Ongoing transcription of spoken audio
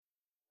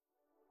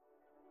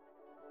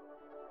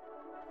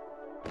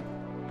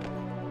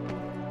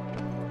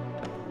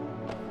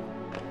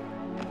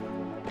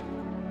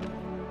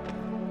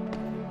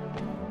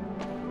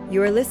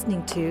You are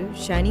listening to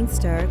Shining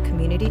Star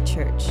Community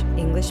Church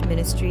English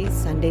Ministries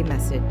Sunday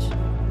Message.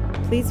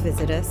 Please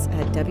visit us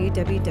at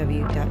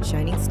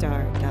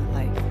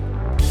www.shiningstar.life.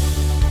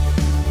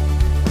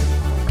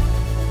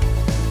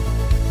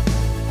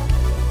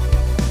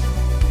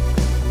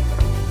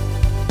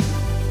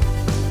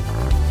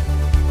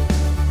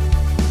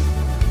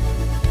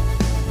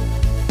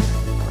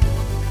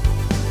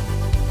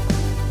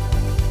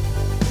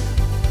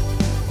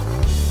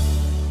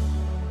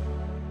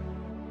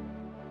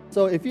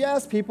 So if you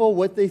ask people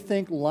what they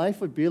think life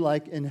would be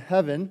like in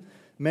heaven,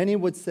 many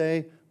would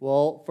say,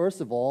 well,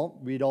 first of all,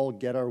 we'd all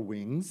get our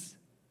wings,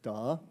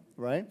 duh,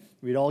 right?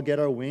 We'd all get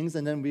our wings,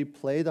 and then we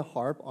play the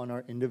harp on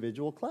our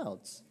individual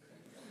clouds.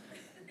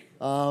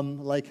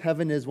 Like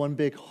heaven is one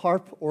big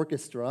harp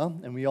orchestra,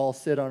 and we all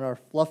sit on our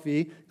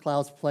fluffy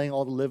clouds playing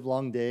all the live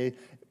long day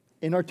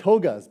in our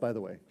togas, by the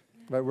way.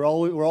 Right? We're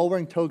all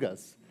wearing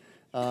togas,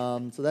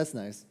 so that's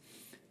nice.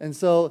 And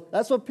so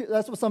that's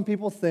what some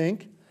people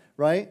think.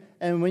 Right?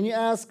 And when you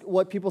ask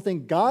what people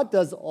think God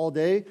does all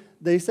day,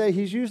 they say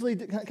he's usually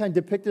kind of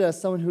depicted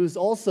as someone who's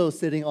also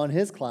sitting on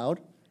his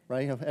cloud,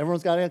 right?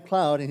 Everyone's got a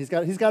cloud, and he's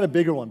got a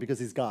bigger one because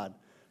he's God,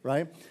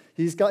 right?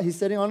 He's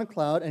sitting on a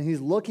cloud, and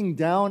he's looking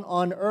down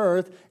on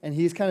earth, and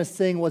he's kind of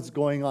seeing what's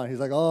going on. He's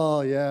like,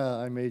 oh, yeah,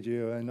 I made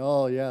you, and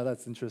oh, yeah,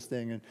 that's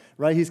interesting, and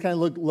right? He's kind of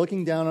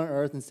looking down on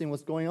earth and seeing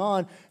what's going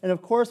on. And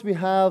of course, we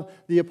have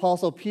the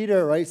Apostle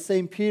Peter, right?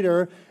 Saint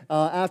Peter,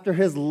 after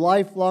his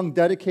lifelong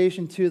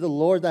dedication to the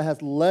Lord that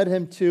has led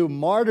him to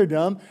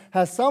martyrdom,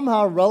 has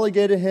somehow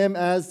relegated him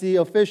as the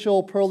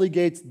official pearly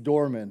gates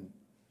doorman,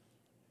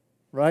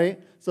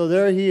 right? So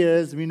there he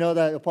is. We know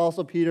that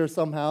Apostle Peter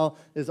somehow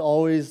is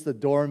always the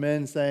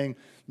doorman saying,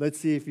 let's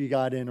see if you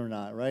got in or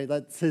not, right?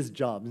 That's his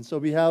job. And so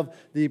we have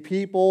the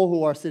people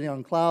who are sitting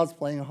on clouds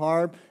playing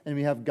harp, and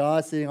we have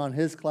God sitting on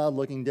his cloud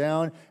looking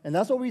down. And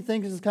that's what we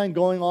think is kind of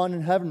going on in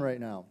heaven right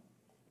now.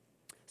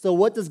 So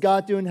what does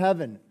God do in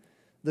heaven?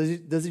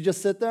 Does he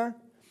just sit there?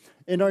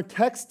 In our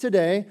text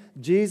today,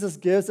 Jesus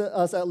gives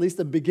us at least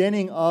the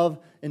beginning of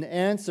an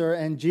answer,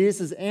 and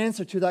Jesus'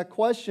 answer to that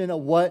question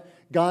of what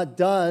God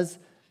does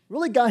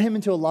really got him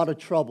into a lot of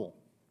trouble.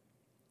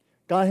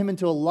 Got him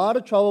into a lot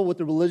of trouble with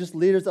the religious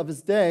leaders of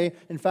his day.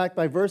 In fact,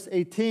 by verse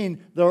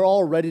 18, they're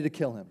all ready to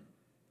kill him.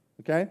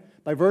 Okay?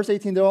 By verse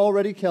 18, they're all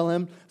ready to kill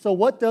him. So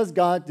what does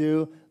God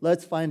do?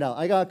 Let's find out.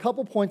 I got a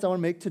couple points I want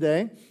to make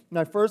today.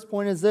 My first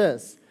point is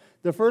this.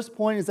 The first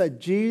point is that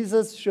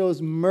Jesus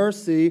shows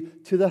mercy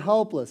to the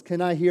helpless.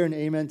 Can I hear an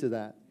amen to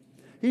that?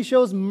 He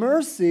shows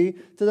mercy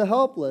to the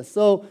helpless.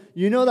 So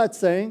you know that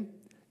saying,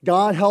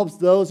 God helps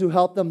those who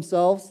help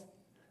themselves.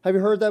 Have you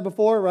heard that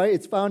before, right?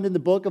 It's found in the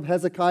book of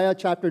Hezekiah,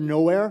 chapter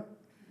nowhere.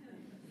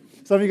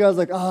 Some of you guys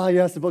are like,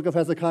 yes, the book of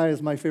Hezekiah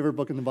is my favorite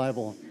book in the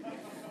Bible.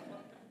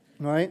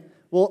 Right?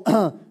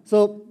 Well,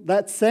 so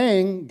that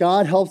saying,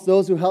 God helps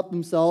those who help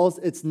themselves,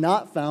 it's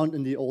not found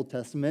in the Old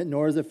Testament,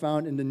 nor is it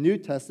found in the New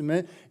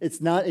Testament. It's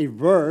not a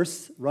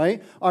verse,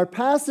 right? Our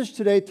passage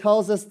today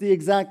tells us the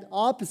exact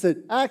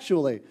opposite,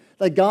 actually.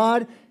 That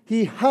God,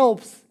 he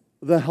helps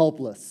the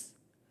helpless.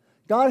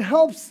 God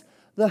helps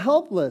the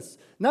helpless.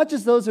 Not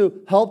just those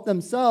who help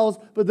themselves,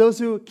 but those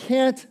who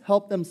can't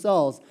help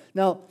themselves.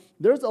 Now,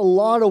 there's a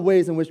lot of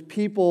ways in which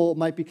people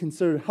might be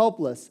considered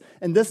helpless.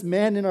 And this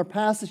man in our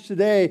passage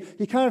today,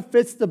 he kind of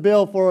fits the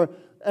bill for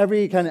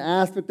every kind of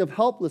aspect of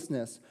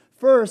helplessness.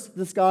 First,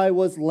 this guy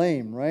was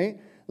lame,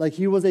 right? Like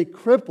he was a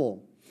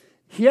cripple.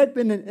 He had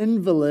been an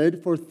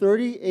invalid for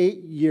 38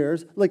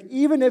 years. Like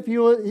even if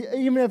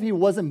he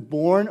wasn't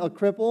born a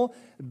cripple,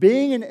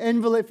 being an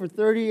invalid for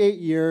 38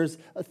 years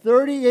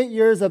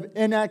of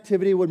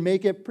inactivity would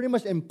make it pretty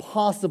much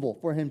impossible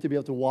for him to be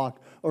able to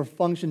walk or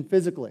function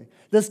physically.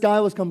 This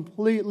guy was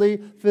completely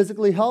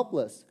physically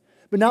helpless.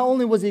 But not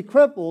only was he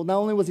crippled, not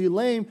only was he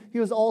lame, he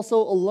was also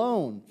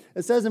alone.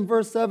 It says in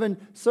verse 7,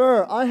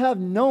 "Sir, I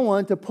have no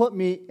one to put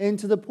me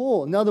into the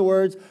pool." In other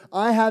words,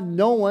 I have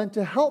no one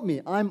to help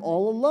me. I'm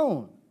all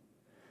alone.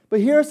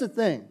 But here's the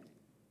thing.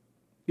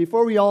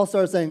 Before we all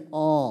start saying,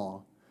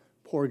 "Oh,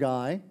 poor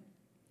guy,"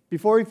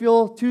 before we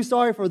feel too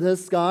sorry for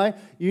this guy,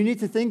 you need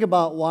to think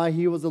about why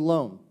he was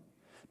alone.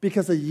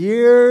 Because the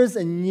years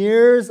and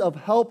years of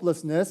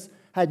helplessness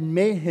had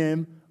made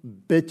him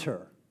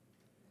bitter.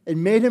 It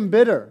made him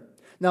bitter.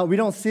 Now, we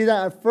don't see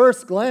that at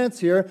first glance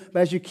here,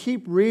 but as you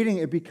keep reading,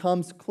 it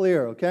becomes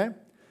clear, okay?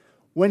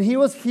 When he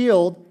was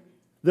healed,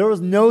 there was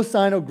no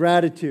sign of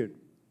gratitude.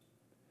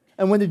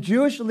 And when the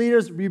Jewish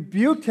leaders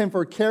rebuked him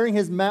for carrying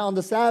his mat on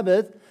the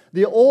Sabbath,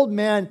 the old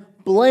man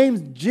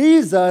blames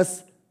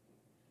Jesus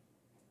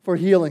for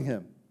healing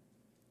him,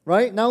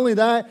 right? Not only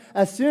that,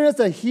 as soon as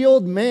the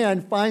healed man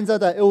finds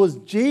out that it was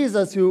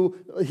Jesus who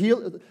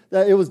healed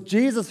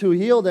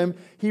him,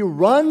 he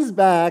runs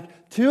back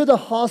to the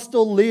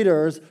hostile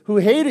leaders who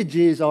hated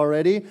Jesus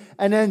already,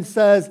 and then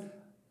says,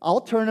 "I'll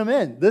turn him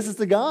in. This is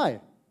the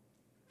guy."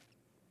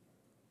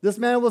 This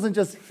man wasn't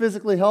just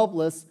physically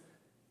helpless,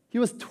 he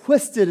was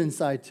twisted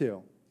inside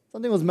too.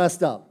 Something was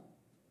messed up.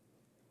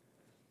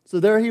 So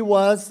there he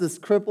was, this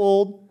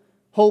crippled,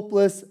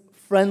 hopeless,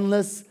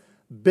 friendless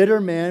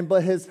bitter man,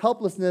 but his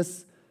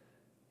helplessness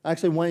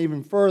actually went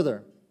even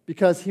further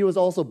because he was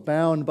also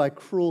bound by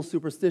cruel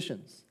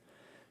superstitions.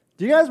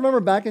 Do you guys remember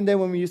back in the day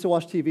when we used to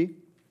watch TV?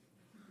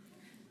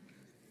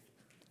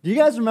 Do you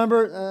guys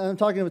remember, I'm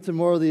talking to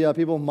more of the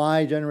people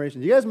my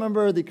generation, do you guys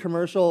remember the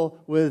commercial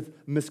with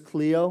Miss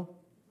Cleo?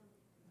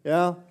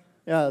 Yeah?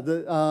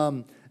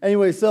 Yeah.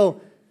 Anyway,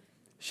 so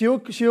she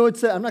would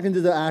say, I'm not going to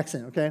do the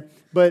accent, okay?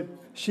 But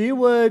she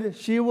would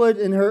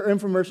in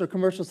her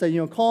commercial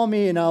say, call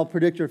me and I'll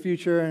predict your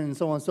future and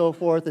so on and so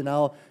forth, and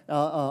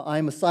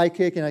I'm a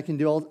psychic and I can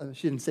do all,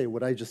 she didn't say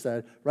what I just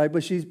said, right?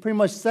 But she's pretty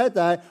much said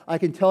that I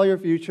can tell your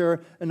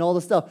future and all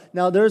this stuff.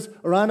 Now there's,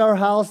 around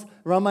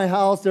my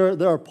house,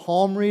 there are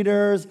palm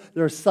readers,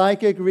 there are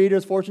psychic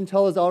readers, fortune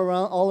tellers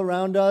all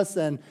around us,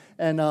 and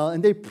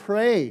they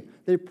pray.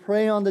 They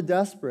prey on the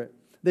desperate.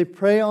 They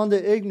prey on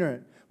the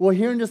ignorant. Well,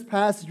 here in this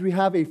passage, we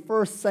have a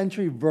first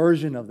century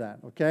version of that,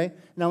 okay?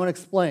 And I want to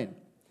explain.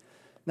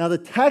 Now, the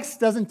text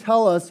doesn't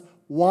tell us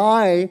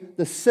why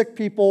the sick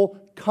people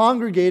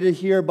congregated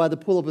here by the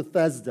pool of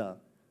Bethesda.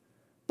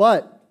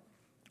 But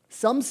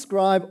some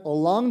scribe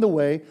along the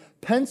way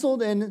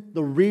penciled in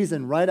the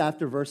reason right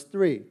after verse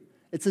 3.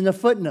 It's in a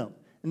footnote,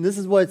 and this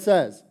is what it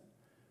says.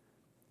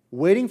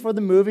 Waiting for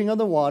the moving of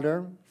the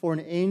water, for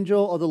an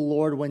angel of the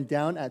Lord went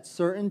down at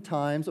certain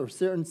times or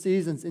certain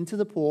seasons into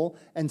the pool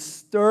and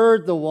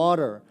stirred the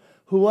water.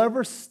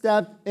 Whoever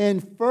stepped in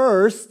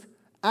first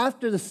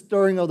after the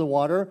stirring of the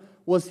water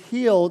was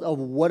healed of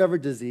whatever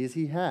disease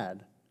he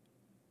had.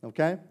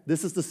 Okay?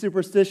 This is the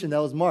superstition that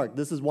was marked.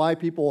 This is why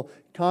people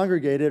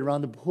congregated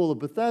around the pool of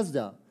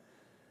Bethesda.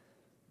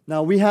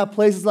 Now, we have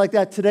places like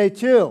that today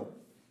too.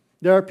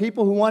 There are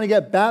people who want to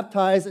get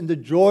baptized in the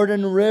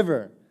Jordan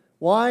River.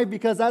 Why?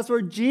 Because that's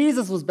where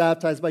Jesus was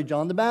baptized by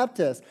John the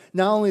Baptist.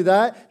 Not only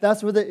that,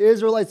 that's where the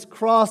Israelites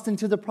crossed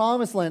into the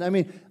Promised Land. I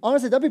mean,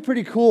 honestly, that'd be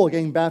pretty cool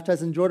getting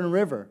baptized in Jordan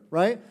River,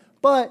 right?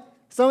 But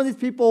some of these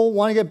people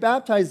want to get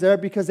baptized there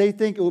because they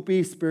think it would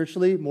be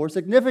spiritually more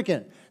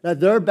significant. That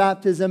their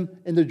baptism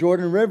in the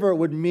Jordan River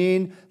would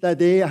mean that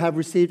they have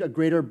received a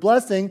greater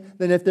blessing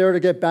than if they were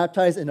to get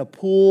baptized in a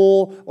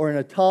pool or in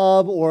a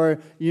tub or,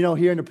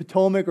 here in the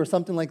Potomac or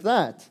something like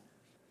that.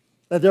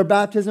 That their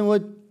baptism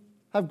would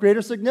have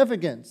greater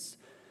significance.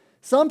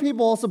 Some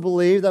people also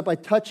believe that by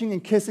touching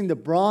and kissing the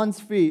bronze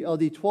feet of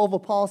the 12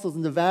 apostles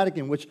in the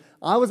Vatican, which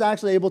I was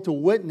actually able to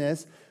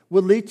witness,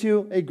 would lead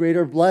to a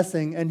greater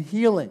blessing and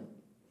healing.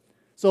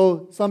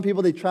 So some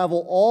people, they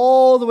travel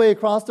all the way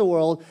across the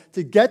world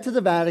to get to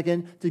the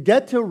Vatican, to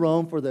get to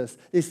Rome for this.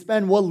 They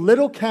spend what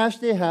little cash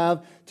they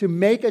have to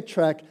make a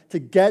trek to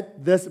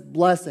get this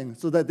blessing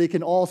so that they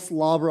can all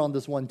slobber on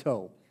this one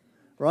toe,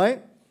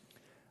 right?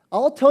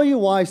 I'll tell you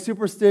why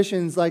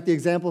superstitions like the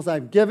examples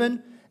I've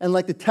given and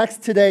like the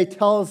text today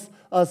tells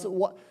us,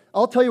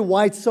 I'll tell you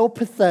why it's so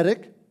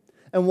pathetic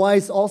and why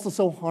it's also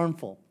so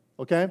harmful,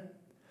 okay?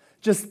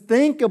 Just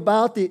think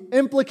about the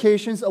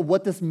implications of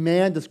what this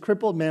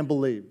crippled man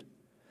believed.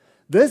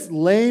 This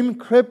lame,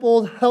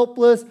 crippled,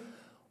 helpless,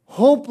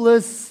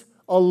 hopeless,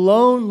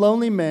 alone,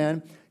 lonely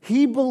man,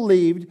 he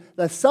believed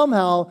that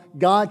somehow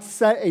God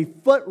set a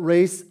foot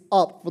race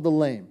up for the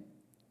lame,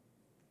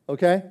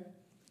 okay?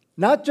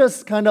 Not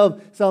just kind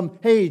of some,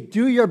 hey,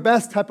 do your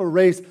best type of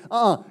race.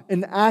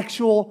 An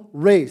actual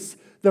race.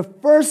 The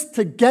first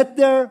to get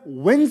there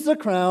wins the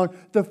crown.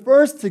 The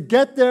first to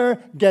get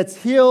there gets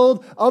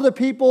healed. Other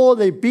people,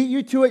 they beat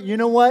you to it. You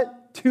know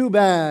what? Too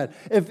bad.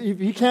 If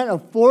you can't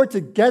afford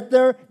to get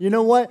there, you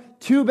know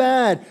what? Too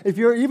bad. If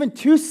you're even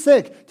too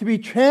sick to be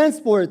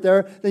transported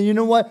there, then you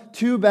know what?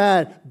 Too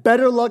bad.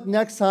 Better luck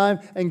next time,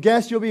 and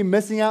guess you'll be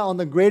missing out on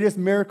the greatest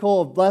miracle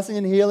of blessing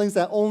and healings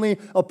that only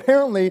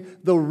apparently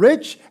the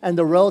rich and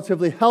the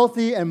relatively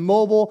healthy and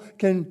mobile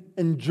can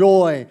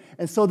enjoy.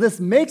 And so this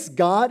makes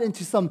God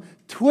into some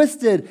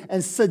twisted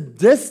and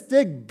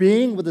sadistic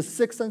being with a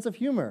sick sense of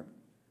humor.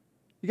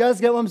 You guys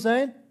get what I'm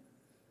saying?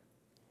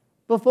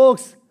 But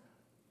folks,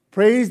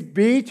 praise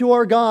be to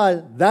our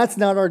God. That's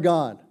not our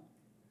God.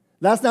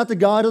 That's not the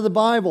God of the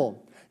Bible.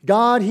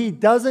 God, He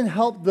doesn't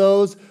help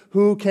those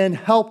who can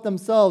help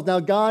themselves. Now,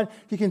 God,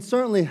 He can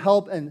certainly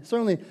help and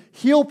certainly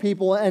heal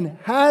people and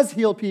has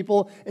healed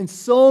people in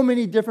so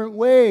many different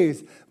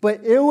ways.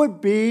 But it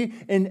would be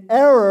an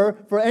error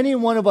for any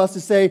one of us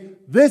to say,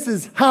 this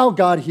is how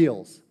God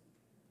heals.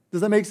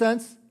 Does that make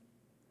sense?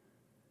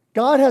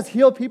 God has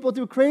healed people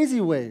through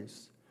crazy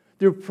ways.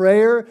 Through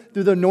prayer,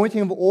 through the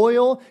anointing of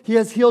oil. He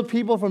has healed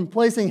people from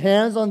placing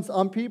hands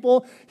on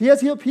people. He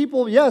has healed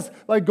people, yes,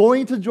 by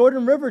going to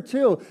Jordan River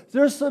too.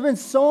 There's been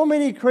so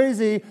many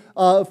crazy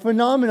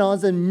phenomena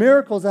and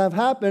miracles that have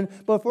happened,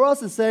 but for us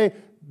to say,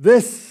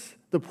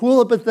 the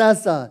pool of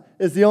Bethesda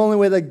is the only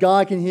way that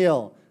God can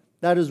heal,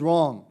 that is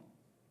wrong.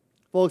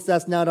 Folks,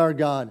 that's not our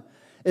God.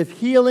 If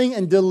healing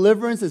and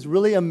deliverance is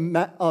really a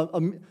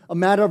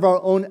matter of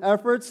our own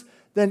efforts,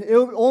 then it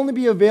would only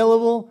be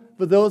available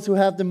for those who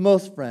have the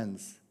most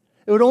friends.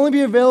 It would only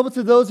be available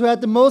to those who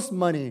had the most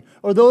money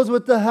or those who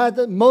had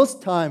the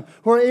most time,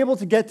 who are able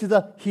to get to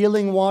the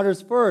healing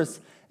waters first.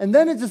 And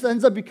then it just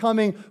ends up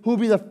becoming who will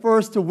be the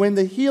first to win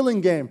the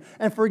healing game.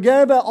 And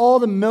forget about all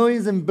the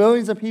millions and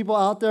billions of people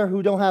out there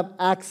who don't have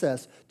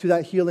access to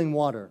that healing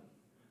water.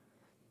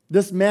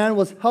 This man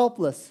was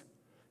helpless.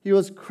 He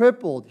was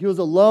crippled. He was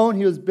alone.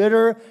 He was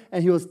bitter.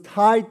 And he was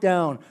tied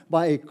down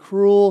by a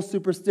cruel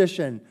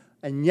superstition.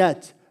 And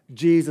yet,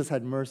 Jesus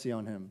had mercy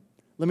on him.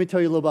 Let me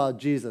tell you a little about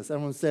Jesus.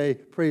 Everyone say,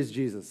 praise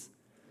Jesus.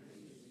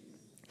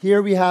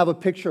 Here we have a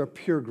picture of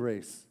pure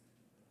grace.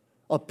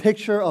 A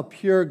picture of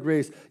pure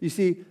grace. You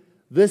see,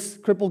 this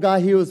crippled guy,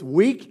 he was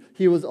weak,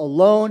 he was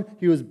alone,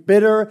 he was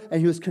bitter,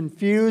 and he was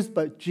confused,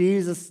 but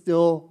Jesus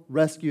still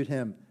rescued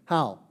him.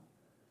 How?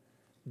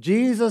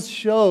 Jesus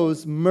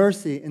shows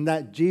mercy in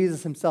that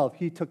Jesus himself,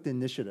 he took the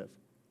initiative.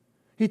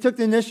 He took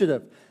the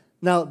initiative.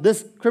 Now,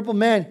 this crippled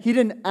man, he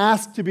didn't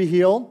ask to be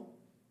healed,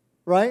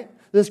 right?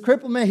 This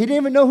crippled man, he didn't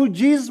even know who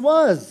Jesus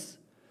was.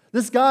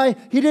 This guy,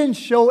 he didn't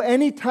show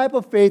any type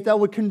of faith that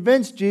would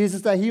convince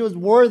Jesus that he was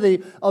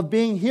worthy of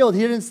being healed.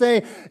 He didn't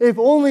say, if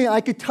only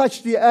I could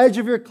touch the edge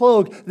of your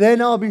cloak,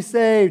 then I'll be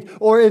saved.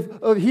 Or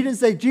he didn't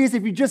say, Jesus,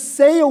 if you just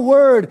say a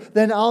word,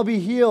 then I'll be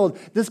healed.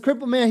 This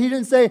crippled man, he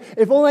didn't say,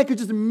 if only I could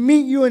just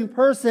meet you in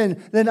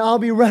person, then I'll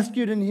be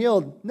rescued and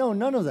healed. No,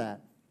 none of that.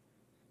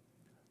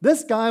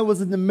 This guy was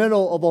in the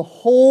middle of a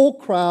whole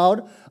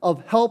crowd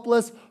of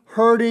helpless,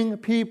 hurting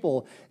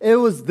people. It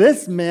was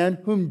this man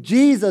whom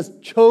Jesus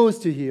chose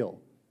to heal.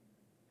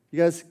 You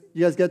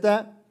guys get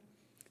that?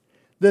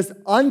 This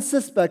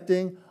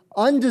unsuspecting,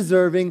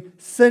 undeserving,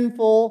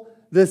 sinful,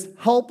 this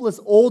helpless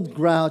old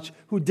grouch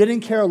who didn't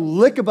care a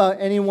lick about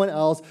anyone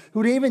else,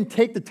 who didn't even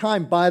take the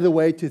time, by the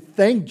way, to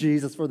thank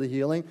Jesus for the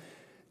healing.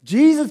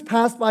 Jesus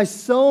passed by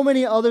so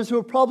many others who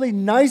were probably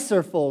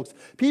nicer folks,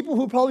 people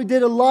who probably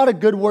did a lot of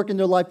good work in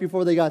their life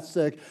before they got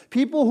sick,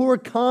 people who were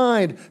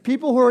kind,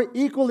 people who were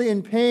equally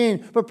in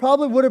pain, but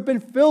probably would have been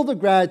filled with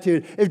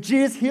gratitude. If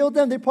Jesus healed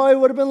them, they probably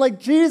would have been like,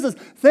 Jesus,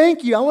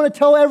 thank you. I want to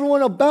tell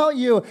everyone about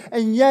you.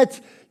 And yet,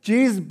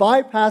 Jesus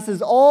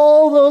bypasses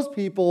all those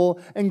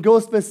people and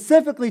goes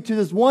specifically to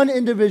this one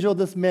individual,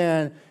 this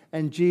man,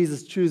 and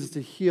Jesus chooses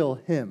to heal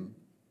him.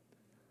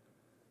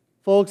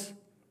 Folks,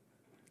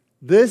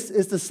 this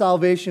is the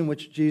salvation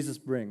which Jesus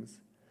brings.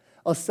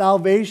 A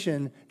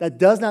salvation that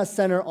does not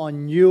center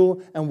on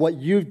you and what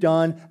you've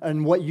done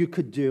and what you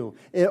could do.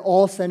 It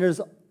all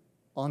centers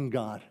on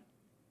God.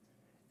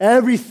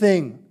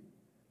 Everything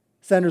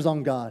centers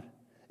on God.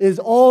 It is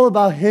all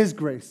about His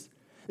grace.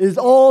 It is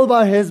all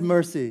about His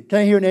mercy. Can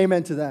I hear an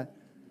amen to that?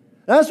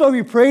 That's why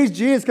we praise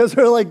Jesus, because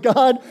we're like,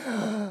 God,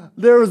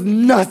 there was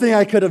nothing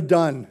I could have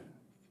done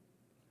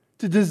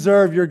to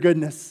deserve your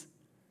goodness.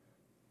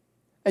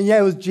 And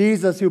yet it was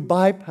Jesus who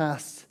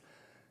bypassed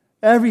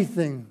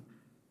everything,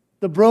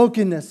 the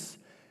brokenness,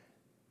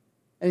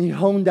 and He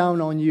honed down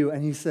on you,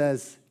 and He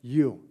says,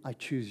 I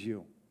choose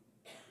you.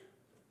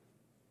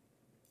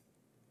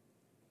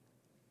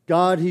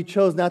 God, He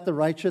chose not the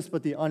righteous,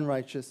 but the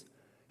unrighteous.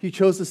 He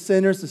chose the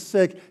sinners, the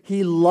sick.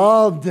 He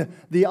loved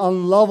the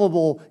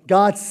unlovable.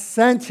 God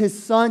sent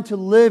His Son to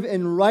live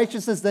in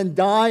righteousness, then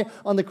die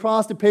on the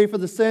cross to pay for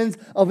the sins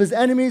of His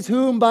enemies,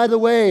 whom, by the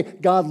way,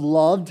 God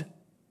loved.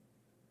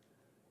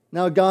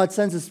 Now God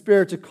sends His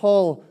Spirit to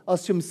call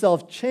us to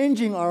Himself,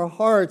 changing our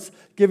hearts,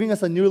 giving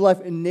us a new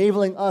life,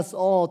 enabling us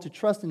all to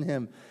trust in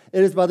Him.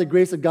 It is by the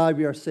grace of God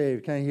we are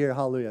saved. Can I hear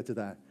hallelujah to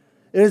that?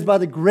 It is by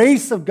the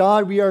grace of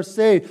God we are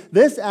saved.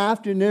 This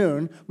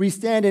afternoon, we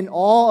stand in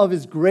awe of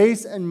His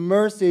grace and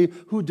mercy,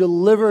 who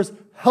delivers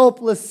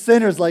helpless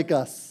sinners like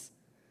us.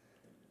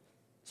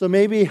 So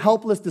maybe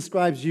helpless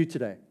describes you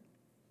today.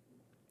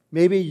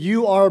 Maybe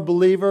you are a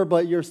believer,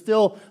 but you're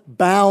still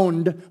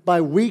bound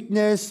by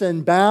weakness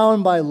and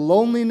bound by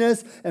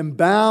loneliness and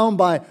bound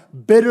by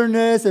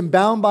bitterness and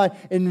bound by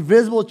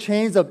invisible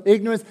chains of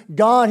ignorance.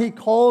 God, He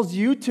calls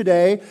you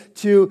today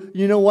to,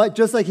 you know what,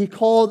 just like He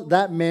called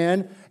that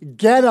man,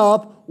 get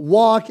up,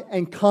 walk,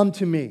 and come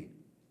to me.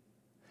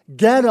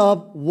 Get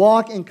up,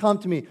 walk, and come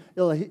to me.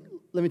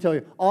 Let me tell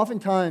you,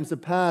 oftentimes the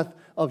path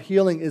of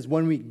healing is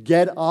when we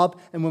get up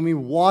and when we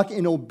walk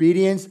in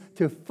obedience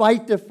to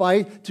fight the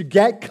fight, to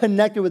get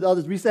connected with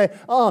others. We say,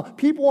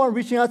 people aren't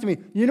reaching out to me.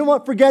 You know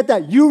what? Forget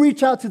that. You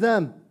reach out to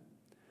them.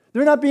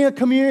 They're not being a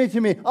community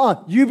to me.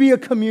 You be a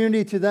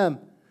community to them.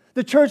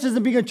 The church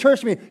isn't being a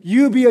church to me.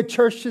 You be a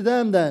church to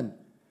them then.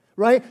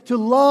 Right? To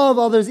love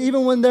others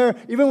even when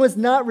it's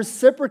not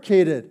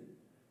reciprocated.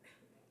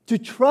 To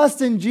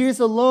trust in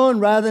Jesus alone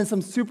rather than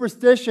some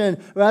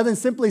superstition, rather than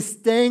simply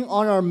staying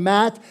on our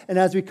mat and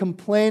as we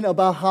complain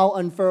about how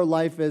unfair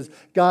life is,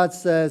 God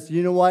says,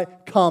 you know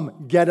what?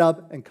 Come, get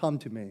up and come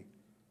to me.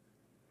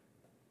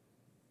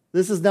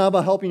 This is not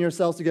about helping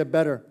yourselves to get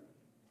better.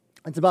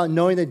 It's about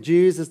knowing that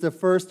Jesus is the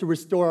first to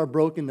restore our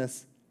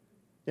brokenness.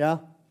 Yeah?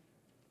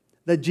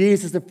 That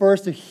Jesus is the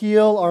first to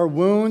heal our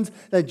wounds,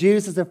 that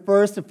Jesus is the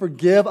first to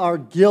forgive our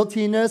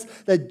guiltiness,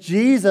 that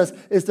Jesus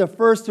is the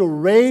first to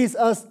raise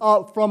us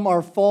up from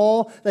our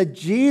fall, that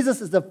Jesus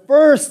is the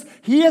first,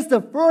 He is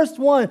the first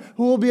one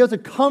who will be able to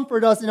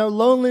comfort us in our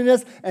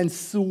loneliness and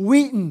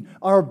sweeten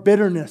our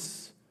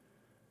bitterness.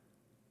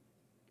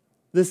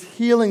 This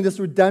healing, this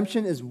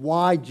redemption is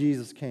why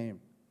Jesus came.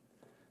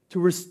 To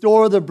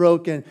restore the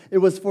broken. It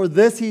was for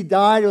this He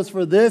died. It was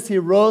for this He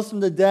rose from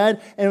the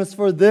dead. And it was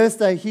for this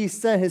that He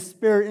sent His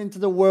Spirit into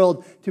the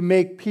world to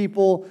make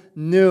people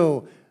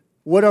new.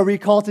 What are we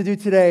called to do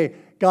today?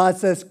 God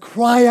says,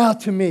 cry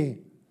out to me.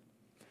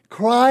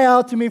 Cry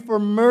out to me for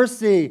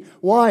mercy.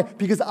 Why?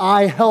 Because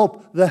I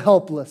help the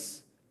helpless.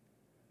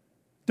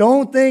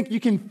 Don't think you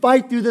can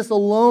fight through this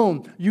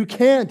alone. You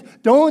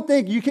can't. Don't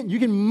think you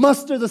can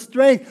muster the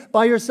strength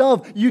by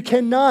yourself. You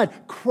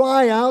cannot.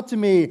 Cry out to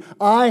me.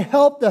 I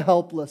help the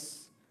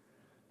helpless.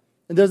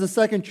 And there's a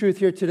second truth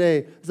here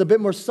today. It's a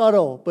bit more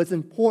subtle, but it's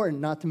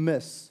important not to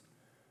miss.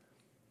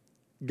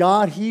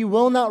 God, He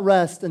will not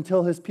rest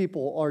until His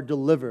people are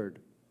delivered.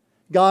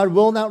 God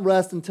will not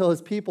rest until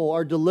His people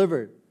are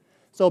delivered.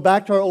 So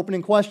back to our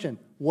opening question.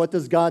 What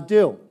does God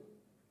do?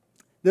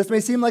 This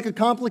may seem like a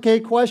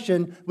complicated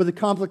question with a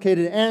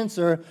complicated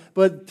answer,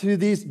 but to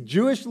these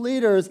Jewish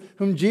leaders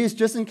whom Jesus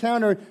just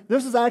encountered,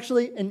 this is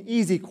actually an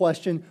easy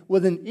question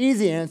with an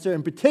easy answer,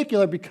 in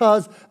particular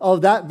because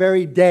of that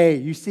very day.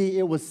 You see,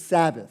 it was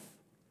Sabbath.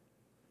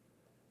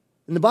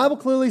 And the Bible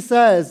clearly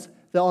says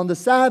that on the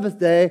Sabbath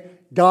day,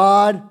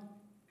 God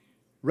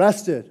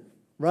rested,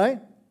 right?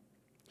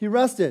 He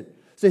rested.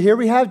 So here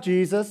we have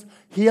Jesus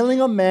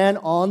healing a man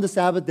on the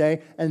Sabbath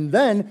day, and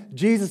then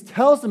Jesus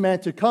tells the man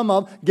to come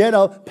up, get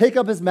up, pick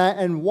up his mat,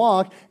 and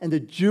walk, and the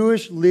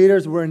Jewish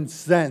leaders were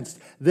incensed.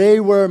 They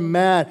were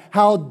mad.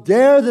 How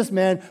dare this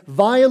man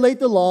violate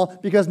the law?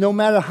 Because no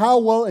matter how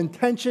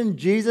well-intentioned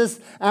Jesus'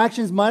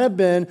 actions might have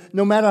been,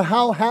 no matter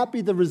how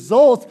happy the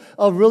result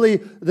of really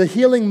the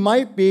healing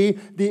might be,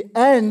 the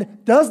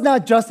end does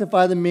not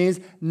justify the means.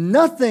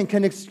 Nothing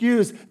can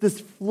excuse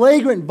this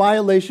flagrant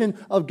violation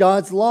of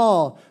God's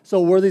law.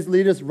 So were these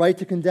leaders right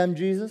to condemn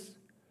Jesus?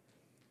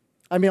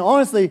 I mean,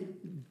 honestly,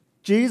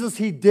 Jesus,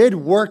 He did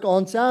work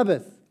on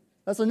Sabbath.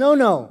 That's a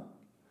no-no.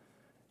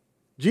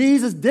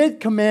 Jesus did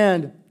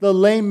command the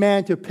lame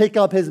man to pick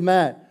up his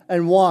mat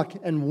and walk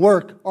and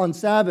work on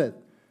Sabbath.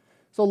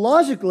 So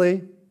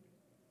logically,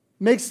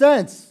 makes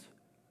sense.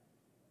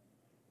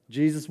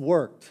 Jesus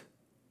worked.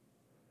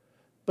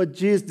 But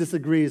Jesus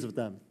disagrees with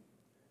them.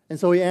 And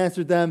so He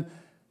answered them.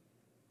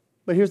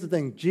 But here's the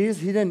thing.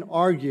 Jesus, He didn't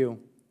argue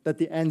that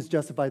the ends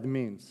justify the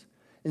means.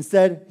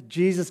 Instead,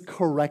 Jesus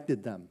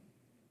corrected them.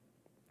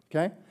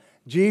 Okay?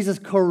 Jesus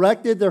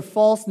corrected their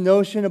false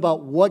notion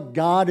about what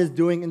God is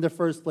doing in the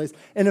first place.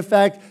 And in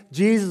fact,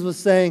 Jesus was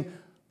saying,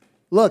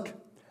 look,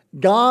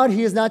 God,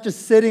 He is not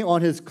just sitting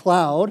on His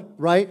cloud,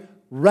 right?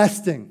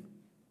 Resting.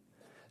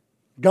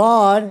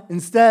 God,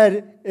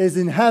 instead, is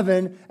in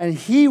heaven, and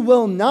He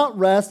will not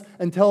rest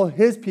until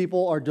His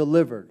people are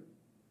delivered.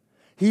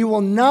 He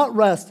will not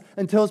rest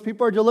until His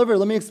people are delivered.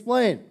 Let me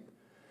explain.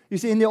 You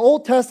see, in the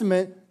Old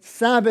Testament,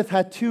 Sabbath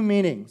had two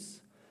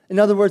meanings. In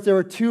other words, there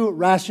were two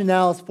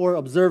rationales for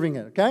observing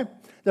it, okay?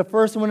 The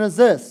first one is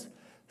this.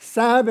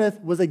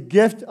 Sabbath was a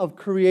gift of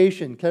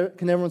creation.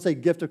 Can everyone say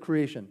gift of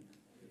creation?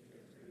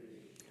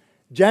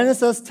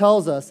 Genesis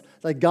tells us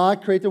that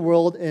God created the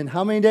world in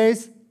how many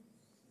days?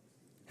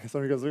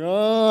 Somebody goes,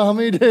 oh, how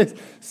many days?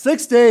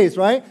 6 days,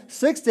 right?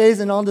 6 days,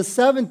 and on the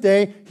seventh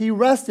day, He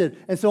rested.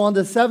 And so on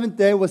the seventh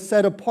day was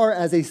set apart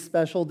as a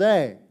special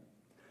day.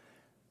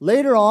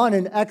 Later on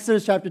in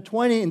Exodus chapter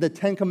 20, in the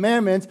Ten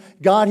Commandments,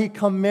 God, He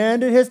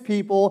commanded His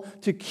people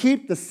to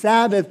keep the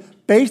Sabbath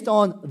based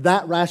on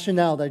that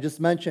rationale that I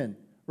just mentioned,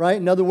 right?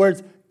 In other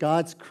words,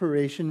 God's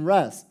creation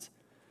rest.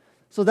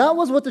 So that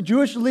was what the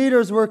Jewish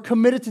leaders were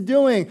committed to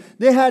doing.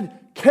 They had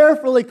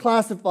carefully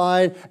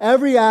classified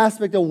every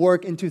aspect of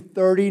work into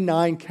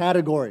 39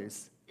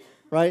 categories,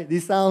 right?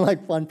 These sound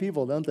like fun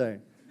people, don't they?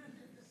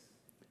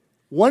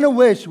 One of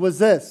which was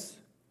this.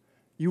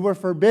 You were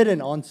forbidden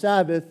on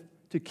Sabbath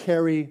to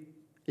carry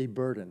a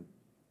burden,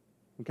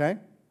 okay?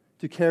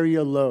 To carry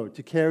a load,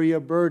 to carry a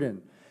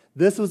burden.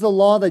 This was a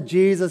law that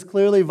Jesus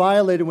clearly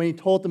violated when He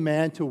told the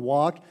man to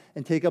walk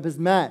and take up his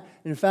mat.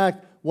 In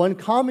fact, one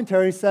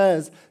commentary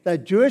says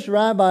that Jewish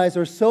rabbis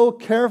are so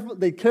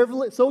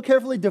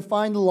carefully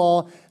defined the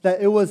law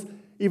that it was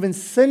even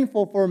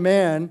sinful for a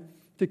man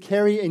to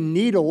carry a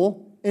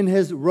needle in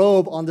his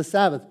robe on the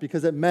Sabbath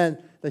because it meant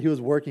that he was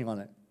working on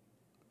it.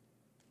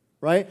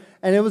 Right?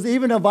 And it was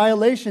even a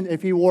violation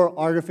if he wore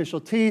artificial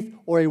teeth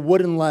or a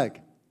wooden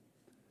leg.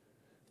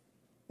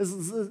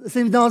 It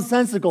seems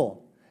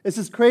nonsensical. This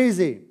is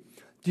crazy.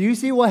 Do you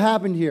see what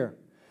happened here?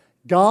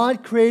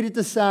 God created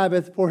the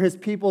Sabbath for His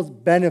people's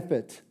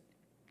benefit.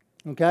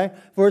 Okay?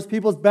 For His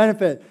people's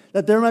benefit.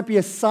 That there might be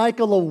a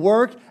cycle of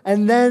work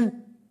and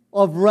then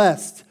of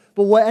rest.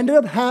 But what ended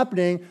up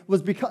happening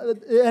was it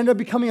ended up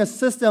becoming a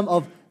system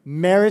of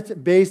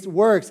merit-based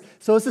works.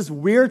 So it's this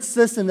weird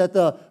system that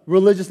the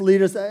religious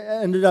leaders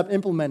ended up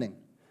implementing.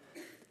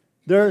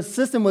 Their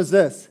system was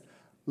this.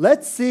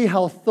 Let's see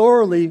how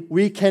thoroughly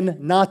we can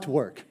not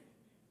work.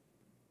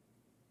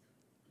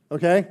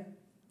 Okay?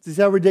 Do you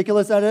see how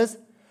ridiculous that is?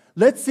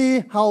 Let's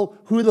see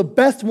who the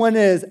best one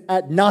is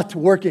at not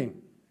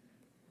working.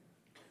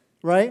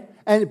 Right?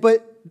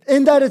 But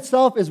in that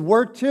itself is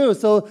work too.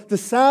 So the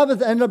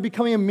Sabbath ended up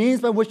becoming a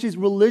means by which these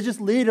religious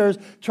leaders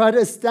try to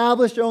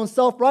establish their own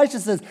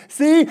self-righteousness.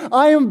 See,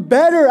 I am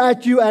better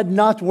at you at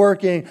not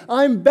working.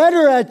 I'm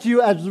better at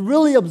you at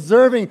really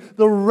observing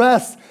the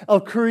rest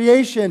of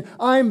creation.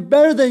 I'm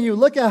better than you.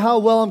 Look at how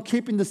well I'm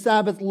keeping the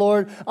Sabbath,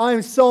 Lord.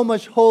 I'm so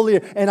much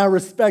holier, and I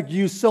respect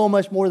you so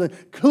much more than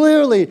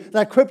clearly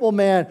that crippled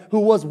man who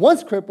was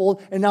once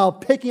crippled and now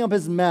picking up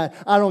his mat.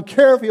 I don't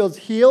care if he was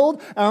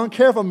healed. I don't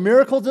care if a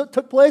miracle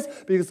took place,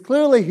 because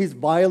clearly he's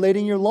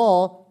violating your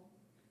law.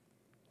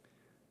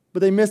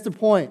 But they missed the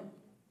point.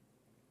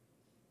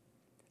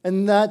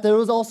 And that there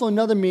was also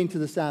another meaning to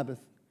the Sabbath.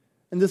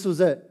 And this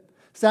was it.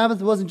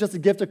 Sabbath wasn't just a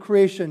gift of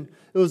creation.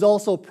 It was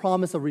also a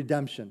promise of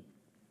redemption.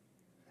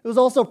 It was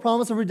also a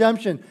promise of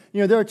redemption.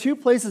 There are two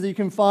places that you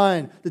can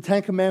find the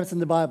Ten Commandments in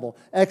the Bible.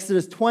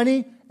 Exodus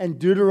 20 and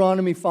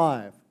Deuteronomy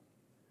 5.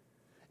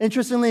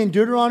 Interestingly, in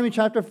Deuteronomy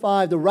chapter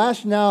 5, the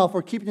rationale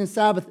for keeping the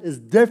Sabbath is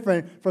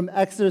different from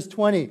Exodus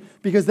 20.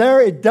 Because there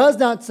it does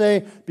not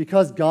say,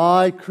 because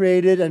God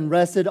created and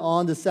rested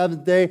on the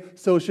seventh day,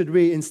 so should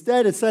we.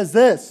 Instead, it says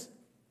this: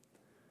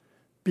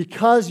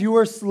 because you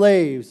were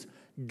slaves,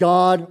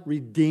 God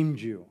redeemed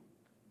you.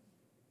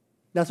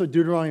 That's what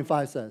Deuteronomy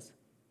 5 says.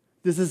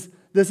 This is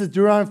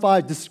Deuteronomy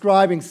 5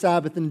 describing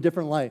Sabbath in a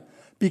different light.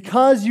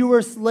 Because you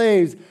were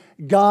slaves,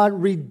 God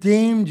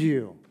redeemed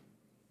you.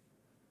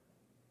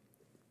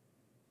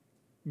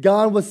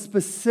 God was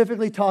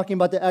specifically talking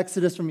about the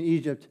Exodus from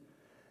Egypt.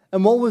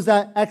 And what was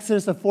that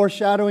Exodus a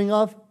foreshadowing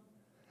of?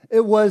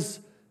 It was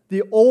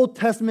the Old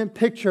Testament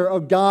picture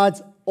of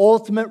God's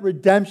ultimate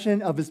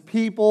redemption of his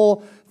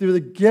people through the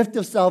gift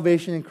of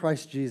salvation in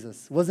Christ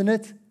Jesus, wasn't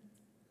it?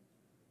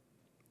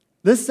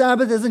 This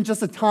Sabbath isn't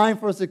just a time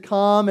for us to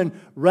come and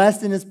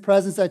rest in his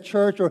presence at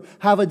church or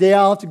have a day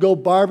out to go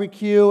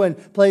barbecue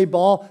and play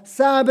ball.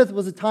 Sabbath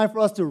was a time for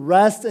us to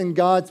rest in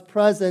God's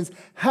presence,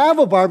 have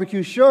a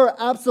barbecue, sure,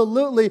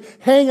 absolutely,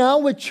 hang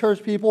out with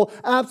church people,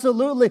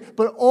 absolutely,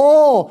 but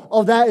all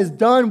of that is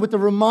done with the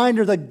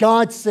reminder that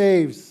God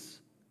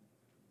saves.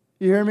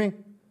 You hear me?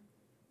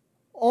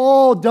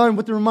 All done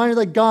with the reminder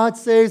that God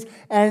saves,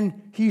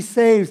 and he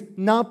saves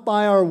not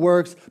by our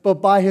works, but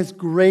by his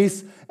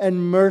grace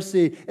and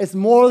mercy. It's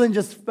more than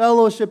just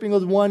fellowshipping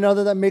with one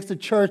another that makes the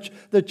church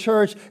the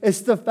church.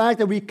 It's the fact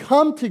that we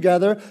come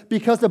together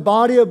because the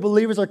body of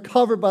believers are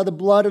covered by the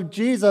blood of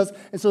Jesus.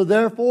 And so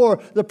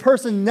therefore, the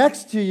person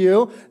next to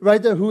you,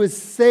 right there, who is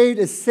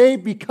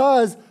saved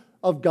because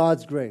of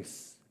God's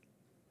grace.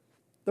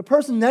 The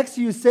person next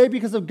to you is saved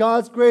because of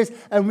God's grace,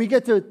 and we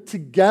get to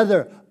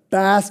together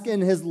bask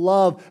in his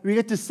love. We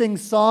get to sing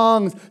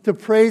songs to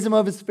praise him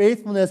of his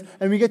faithfulness,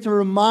 and we get to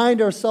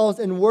remind ourselves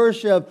in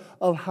worship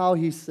of how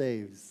he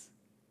saves.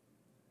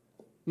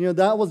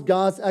 That was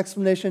God's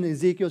explanation in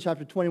Ezekiel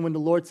chapter 20 when the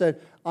Lord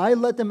said, I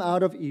let them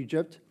out of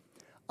Egypt.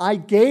 I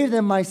gave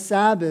them my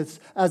Sabbaths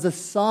as a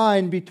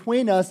sign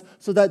between us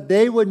so that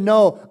they would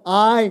know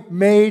I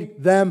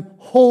made them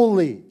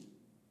holy.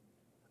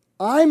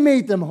 I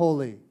made them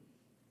holy.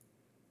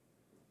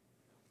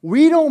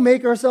 We don't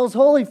make ourselves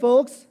holy,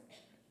 folks.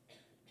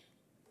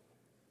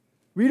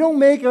 We don't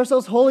make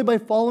ourselves holy by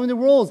following the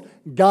rules.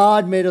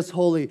 God made us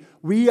holy.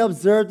 We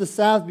observe the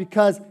Sabbath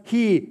because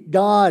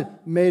God,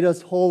 made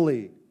us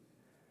holy.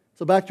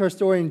 So back to our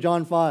story in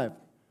John 5.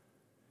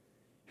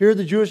 Here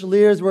the Jewish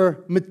leaders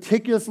were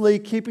meticulously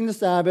keeping the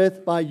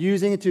Sabbath by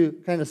using it to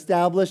kind of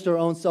establish their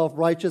own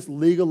self-righteous,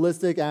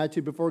 legalistic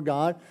attitude before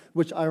God,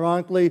 which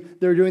ironically,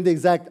 they're doing the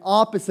exact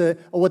opposite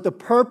of what the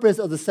purpose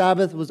of the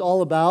Sabbath was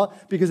all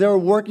about, because they were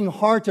working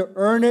hard to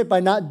earn it by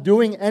not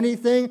doing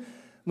anything,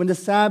 when the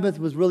Sabbath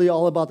was really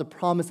all about the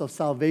promise of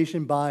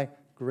salvation by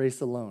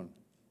grace alone.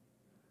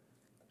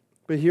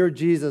 But here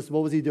Jesus,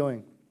 what was he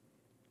doing?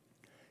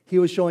 He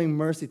was showing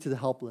mercy to the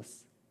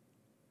helpless.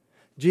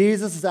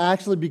 Jesus is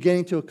actually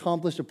beginning to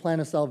accomplish the plan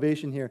of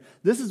salvation here.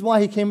 This is why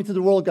he came into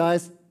the world,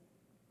 guys.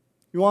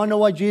 You want to know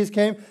why Jesus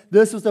came?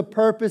 This was the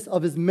purpose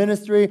of his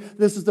ministry.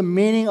 This was the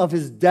meaning of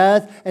his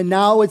death. And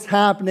now it's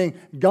happening.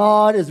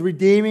 God is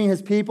redeeming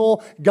his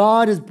people.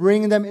 God is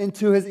bringing them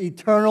into his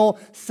eternal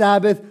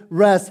Sabbath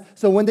rest.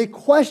 So when they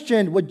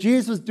questioned what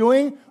Jesus was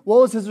doing, what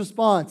was his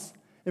response?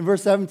 In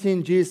verse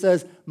 17, Jesus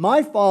says,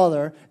 my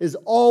Father is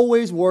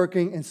always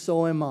working, and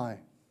so am I.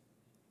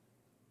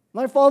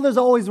 My Father is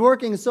always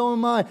working, and so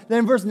am I. Then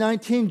in verse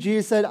 19,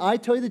 Jesus said, I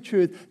tell you the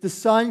truth, the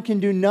Son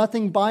can do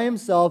nothing by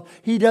himself.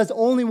 He does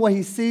only what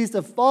he sees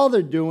the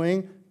Father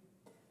doing.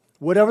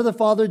 Whatever the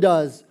Father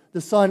does,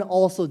 the Son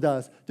also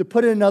does. To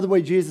put it another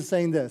way, Jesus is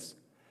saying this.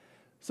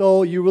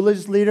 So you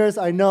religious leaders,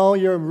 I know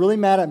you're really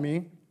mad at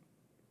me.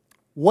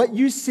 What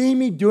you see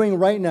me doing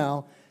right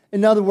now,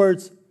 in other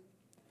words,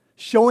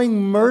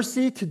 showing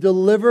mercy to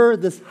deliver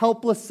this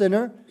helpless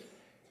sinner,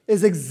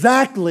 is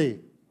exactly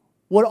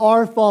what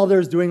our Father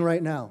is doing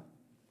right now.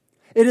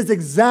 It is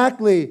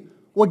exactly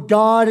what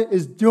God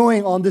is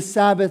doing on the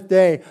Sabbath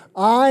day.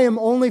 I am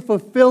only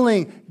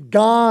fulfilling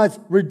God's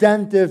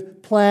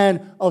redemptive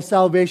plan of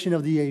salvation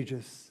of the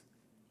ages.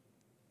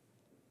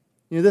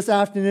 This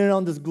afternoon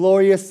on this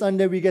glorious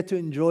Sunday, we get to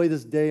enjoy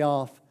this day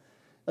off.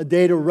 a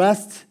day to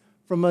rest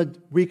from a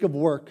week of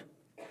work.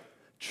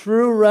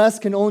 True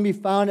rest can only be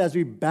found as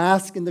we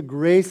bask in the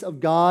grace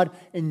of God,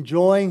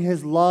 enjoying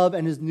His love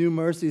and His new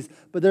mercies.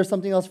 But there's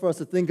something else for us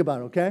to think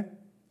about, okay?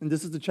 And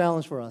this is the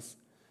challenge for us.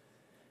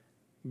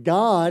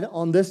 God,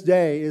 on this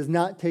day, is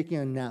not taking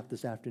a nap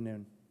this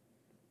afternoon,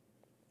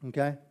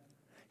 okay?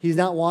 He's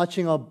not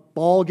watching a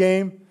ball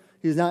game.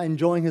 He's not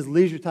enjoying His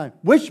leisure time,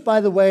 which, by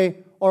the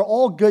way, are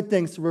all good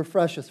things to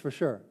refresh us for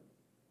sure.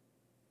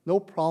 No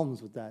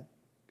problems with that.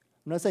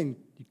 I'm not saying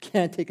you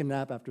can't take a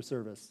nap after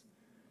service.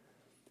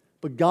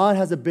 But God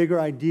has a bigger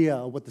idea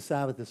of what the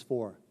Sabbath is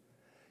for.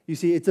 You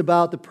see, it's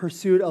about the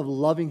pursuit of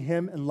loving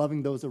Him and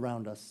loving those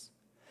around us.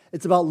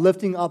 It's about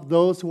lifting up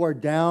those who are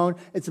down.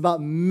 It's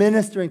about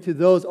ministering to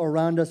those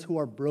around us who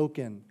are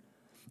broken.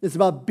 It's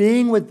about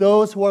being with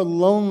those who are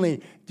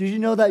lonely. Did you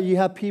know that you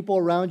have people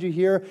around you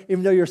here,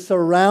 even though you're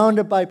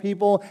surrounded by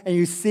people and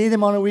you see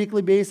them on a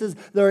weekly basis,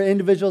 there are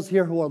individuals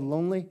here who are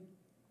lonely?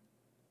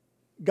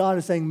 God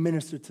is saying,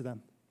 minister to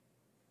them.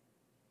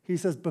 He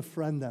says,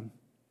 befriend them.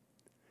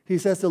 He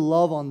says to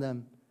love on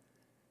them.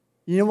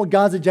 You know what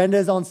God's agenda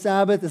is on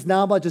Sabbath? It's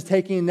not about just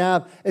taking a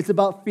nap. It's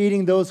about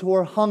feeding those who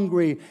are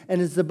hungry.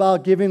 And it's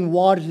about giving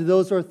water to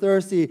those who are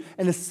thirsty.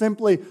 And it's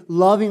simply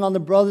loving on the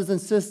brothers and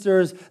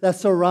sisters that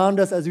surround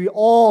us as we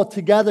all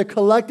together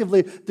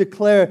collectively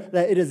declare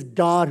that it is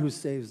God who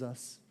saves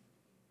us.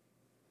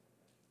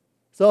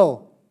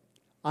 So,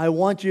 I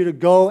want you to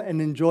go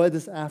and enjoy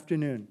this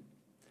afternoon.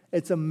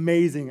 It's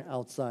amazing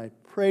outside.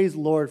 Praise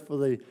Lord for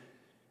the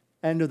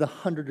end of the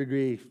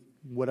 100-degree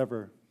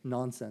whatever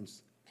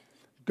nonsense.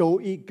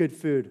 Go eat good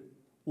food.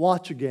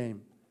 Watch a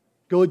game.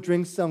 Go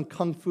drink some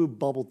kung fu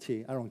bubble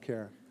tea. I don't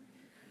care.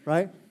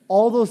 Right?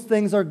 All those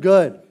things are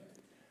good.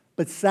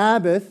 But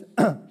Sabbath,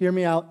 hear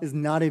me out, is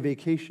not a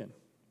vacation.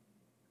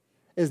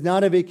 It's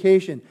not a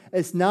vacation.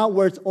 It's not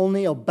where it's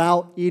only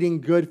about eating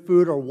good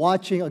food or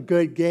watching a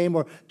good game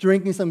or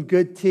drinking some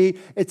good tea.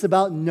 It's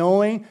about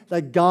knowing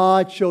that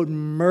God showed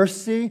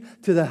mercy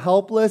to the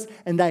helpless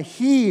and that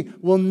He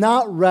will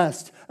not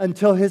rest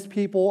until His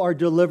people are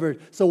delivered.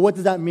 So what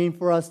does that mean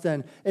for us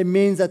then? It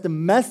means that the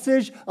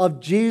message of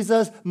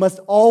Jesus must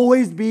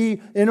always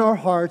be in our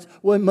hearts,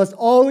 must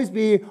always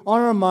be on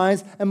our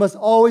minds, and must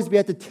always be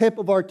at the tip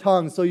of our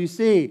tongue. So you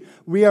see,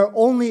 we are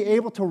only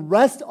able to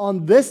rest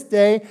on this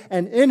day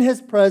and in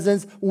His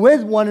presence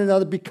with one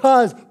another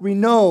because we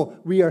know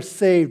we are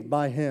saved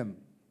by Him.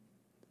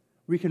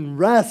 We can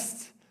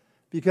rest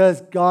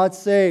because God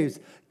saves.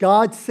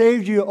 God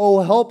saved you, O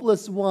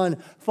helpless one.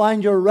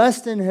 Find your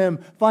rest in Him.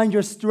 Find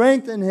your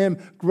strength in Him.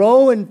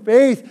 Grow in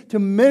faith to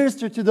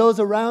minister to those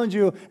around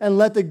you and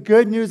let the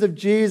good news of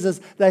Jesus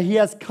that He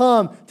has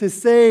come to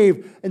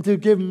save and to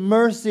give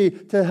mercy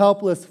to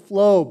helpless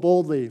flow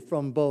boldly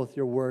from both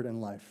your word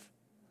and life.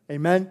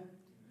 Amen?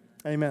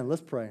 Amen.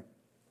 Let's pray.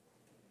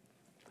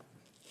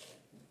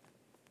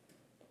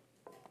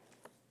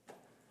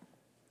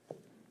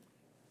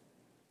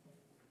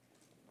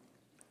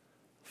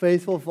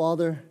 Faithful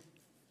Father,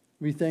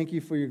 we thank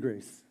You for Your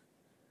grace.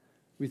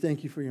 We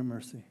thank You for Your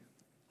mercy.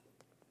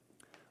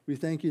 We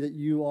thank You that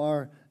You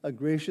are a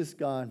gracious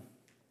God.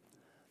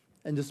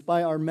 And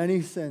despite our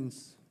many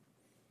sins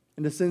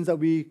and the sins that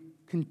we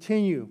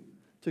continue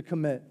to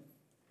commit,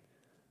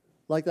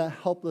 like that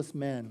helpless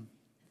man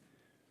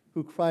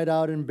who cried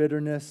out in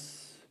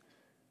bitterness,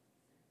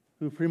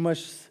 who pretty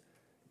much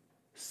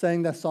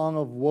sang that song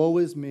of woe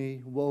is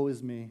me,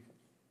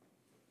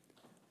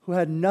 who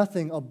had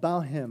nothing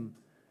about him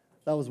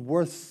that was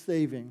worth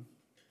saving.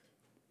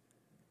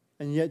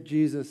 And yet,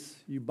 Jesus,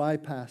 You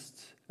bypassed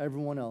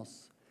everyone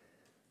else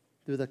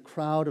through the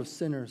crowd of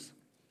sinners,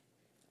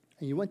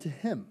 and You went to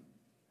Him.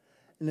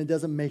 And it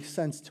doesn't make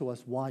sense to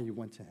us why You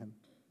went to Him.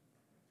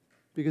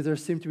 Because there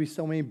seem to be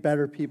so many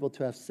better people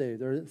to have saved.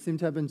 There seem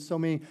to have been so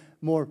many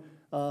more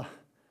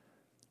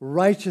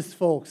righteous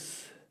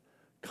folks,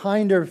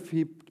 kinder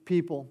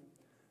people.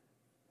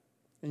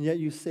 And yet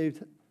You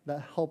saved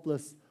that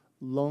helpless,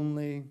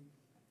 lonely,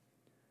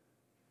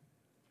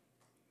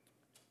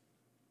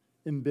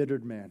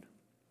 embittered man.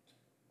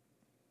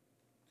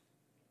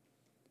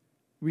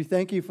 We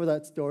thank You for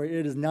that story.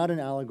 It is not an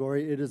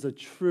allegory. It is a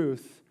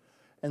truth.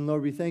 And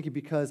Lord, we thank You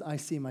because I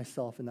see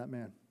myself in that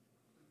man.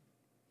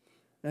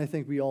 And I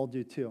think we all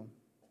do too.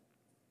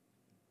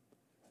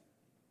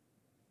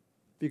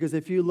 Because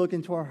if You look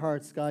into our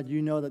hearts, God,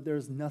 You know that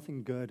there's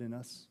nothing good in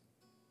us.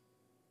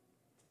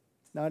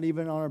 Not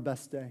even on our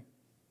best day.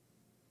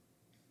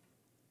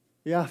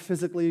 Yeah,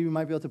 physically we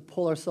might be able to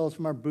pull ourselves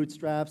from our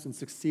bootstraps and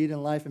succeed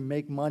in life and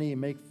make money and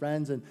make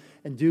friends and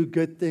do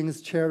good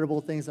things,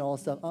 charitable things and all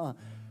that stuff.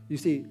 You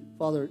see,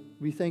 Father,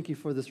 we thank You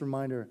for this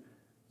reminder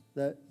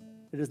that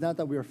it is not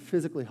that we are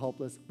physically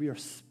helpless, we are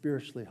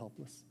spiritually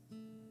helpless.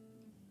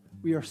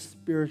 We are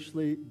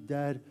spiritually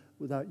dead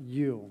without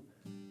You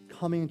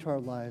coming into our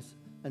lives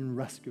and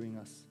rescuing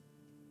us.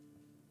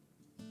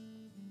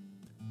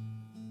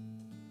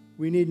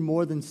 We need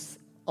more than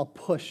a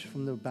push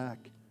from the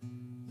back.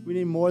 We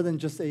need more than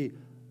just a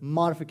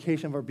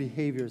modification of our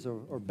behaviors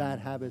or bad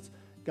habits.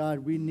 God,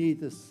 we need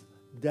this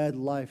dead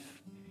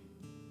life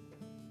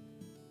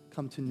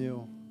come to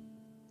new.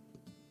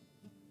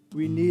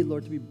 We need,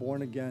 Lord, to be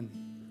born again.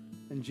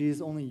 And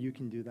Jesus, only you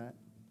can do that.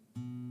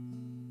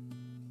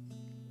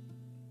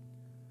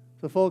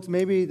 So folks,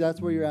 maybe that's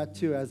where you're at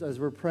too. As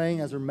we're praying,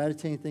 as we're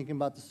meditating, thinking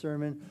about the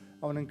sermon,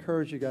 I want to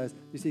encourage you guys.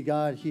 You see,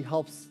 God, he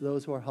helps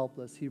those who are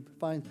helpless. He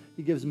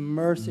gives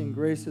mercy and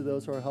grace to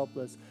those who are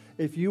helpless.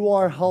 If you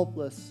are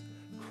helpless,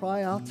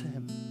 cry out to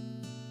him.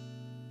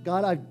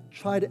 God, I've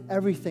tried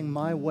everything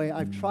my way.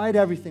 I've tried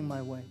everything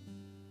my way.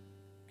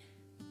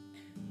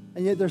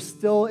 And yet there's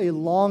still a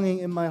longing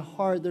in my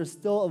heart. There's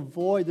still a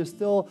void. There's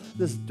still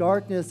this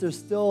darkness. There's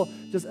still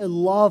just a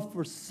love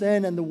for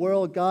sin and the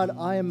world. God,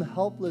 I am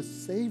helpless.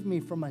 Save me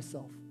from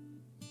myself.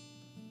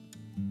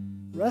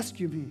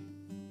 Rescue me.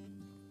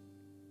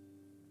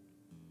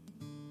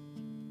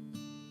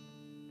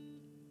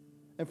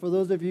 And for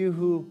those of you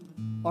who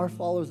are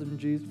followers of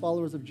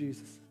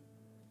Jesus,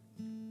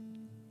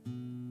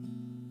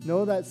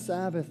 know that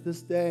Sabbath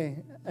this day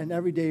and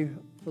every day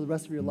for the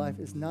rest of your life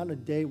is not a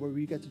day where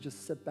we get to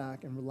just sit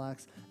back and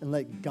relax and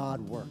let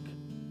God work.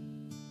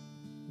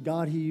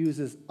 God, he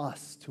uses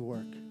us to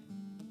work.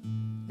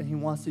 And he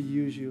wants to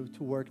use you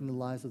to work in the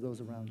lives of those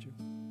around you.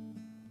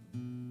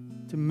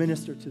 To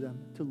minister to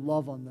them, to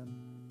love on them,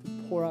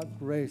 to pour out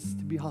grace,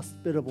 to be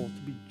hospitable,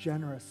 to be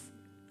generous.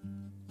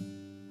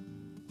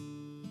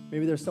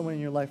 Maybe there's someone in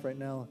your life right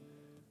now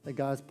that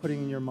God's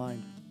putting in your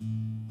mind.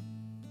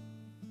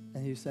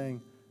 And he's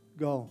saying,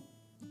 go.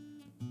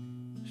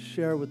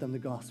 Share with them the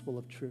gospel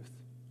of truth.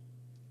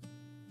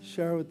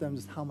 Share with them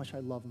just how much I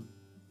love them.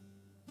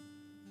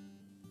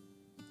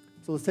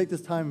 So let's take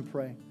this time and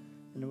pray,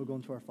 and then we'll go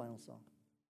into our final song.